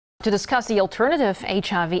To discuss the alternative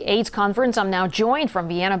HIV/AIDS conference, I'm now joined from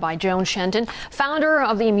Vienna by Joan Shenton, founder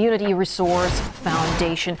of the Immunity Resource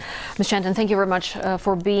Foundation. Ms. Shenton, thank you very much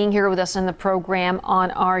for being here with us in the program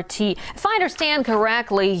on RT. If I understand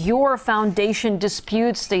correctly, your foundation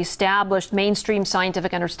disputes the established mainstream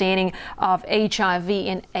scientific understanding of HIV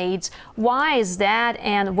and AIDS. Why is that,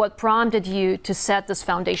 and what prompted you to set this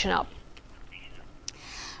foundation up?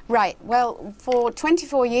 Right. Well, for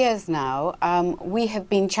 24 years now, we have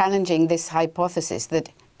been challenging this hypothesis that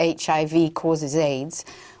HIV causes AIDS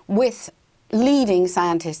with leading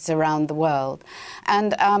scientists around the world.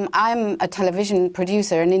 And I'm a television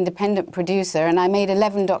producer, an independent producer, and I made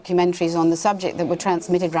 11 documentaries on the subject that were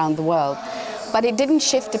transmitted around the world. But it didn't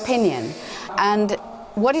shift opinion. And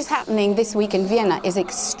what is happening this week in Vienna is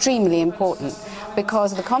extremely important,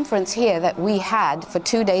 because the conference here that we had for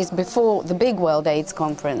 2 days before the big World AIDS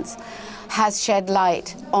Conference has shed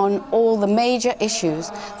light on all the major issues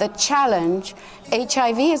that challenge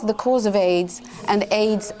HIV as the cause of AIDS and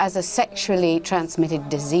AIDS as a sexually transmitted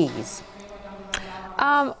disease.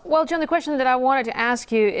 Well, John, the question that I wanted to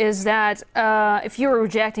ask you is that if you're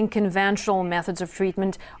rejecting conventional methods of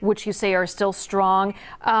treatment, which you say are still strong,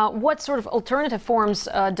 what sort of alternative forms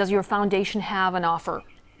does your foundation have on offer?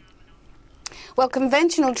 Well,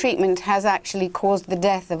 conventional treatment has actually caused the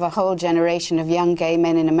death of a whole generation of young gay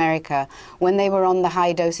men in America when they were on the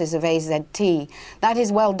high doses of AZT. That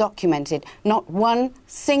is well documented. Not one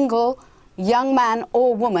single young man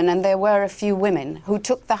or woman, and there were a few women, who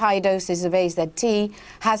took the high doses of AZT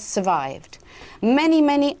has survived. Many,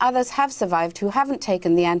 many others have survived who haven't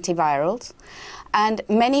taken the antivirals, and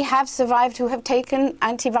many have survived who have taken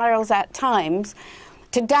antivirals at times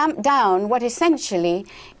to damp down what essentially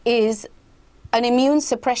is an immune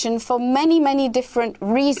suppression for many, many different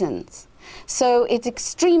reasons. So it's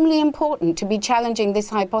extremely important to be challenging this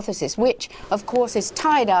hypothesis, which, of course, is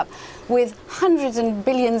tied up with hundreds and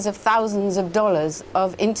billions of thousands of dollars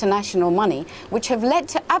of international money, which have led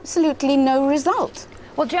to absolutely no result.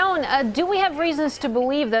 Well, Joan, do we have reasons to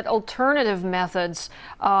believe that alternative methods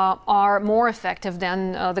are more effective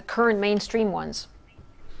than the current mainstream ones?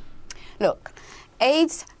 Look,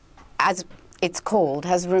 AIDS, as it's called,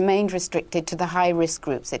 has remained restricted to the high-risk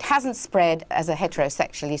groups. It hasn't spread as a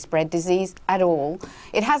heterosexually spread disease at all.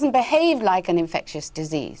 It hasn't behaved like an infectious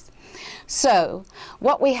disease. So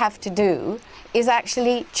what we have to do is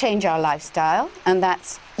actually change our lifestyle, and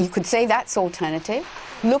that's, you could say that's alternative.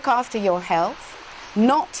 Look after your health,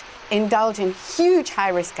 not indulge in huge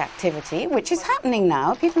high-risk activity, which is happening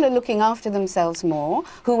now. People are looking after themselves more,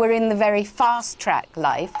 who were in the very fast-track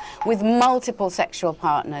life with multiple sexual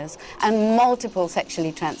partners and multiple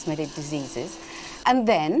sexually transmitted diseases. And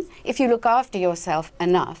then, if you look after yourself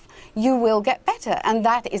enough, you will get better. And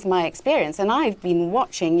that is my experience. And I've been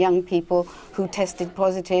watching young people who tested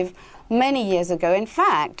positive many years ago. In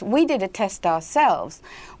fact, we did a test ourselves.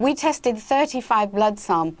 We tested 35 blood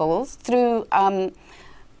samples through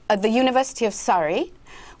at the University of Surrey.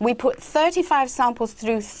 We put 35 samples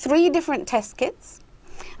through 3 different test kits,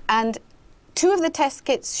 and 2 of the test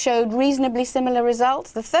kits showed reasonably similar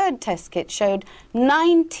results. The third test kit showed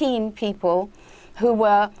 19 people who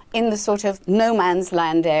were in the sort of no man's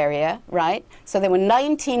land area, right? So there were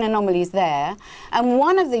 19 anomalies there, and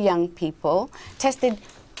one of the young people tested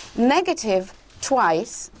negative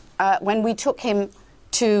twice when we took him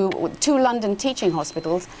to 2 London teaching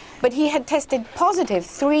hospitals, but he had tested positive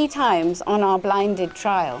 3 times on our blinded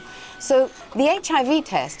trial. So the HIV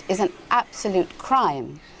test is an absolute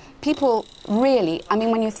crime. People really, I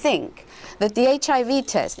mean, when you think that the HIV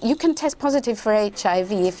test, you can test positive for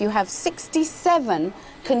HIV if you have 67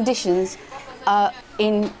 conditions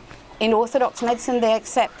in Orthodox medicine. They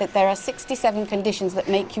accept that there are 67 conditions that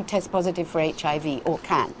make you test positive for HIV, or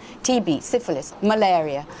can. TB, syphilis,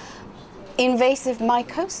 malaria, invasive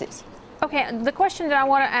mycosis. Okay, the question that I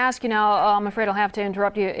want to ask you now, I'm afraid I'll have to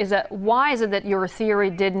interrupt you, is that why is it that your theory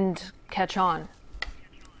didn't catch on?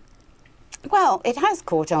 Well, it has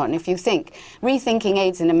caught on. If you think, Rethinking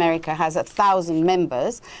AIDS in America has 1,000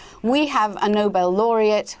 members. We have a Nobel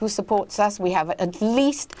laureate who supports us. We have at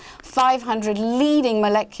least 500 leading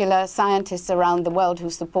molecular scientists around the world who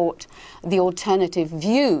support the alternative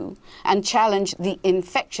view and challenge the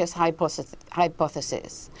infectious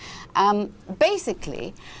hypothesis.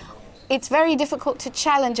 Basically, it's very difficult to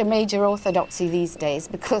challenge a major orthodoxy these days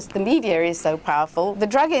because the media is so powerful. The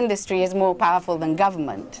drug industry is more powerful than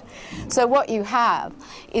government. So what you have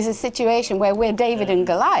is a situation where we're David and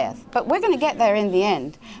Goliath, but we're going to get there in the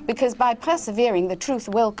end, because by persevering, the truth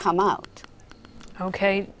will come out.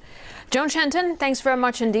 Okay. Joan Shenton, thanks very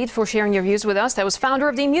much indeed for sharing your views with us. That was founder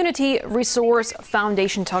of the Immunity Resource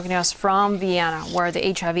Foundation talking to us from Vienna, where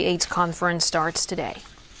the HIV/AIDS conference starts today.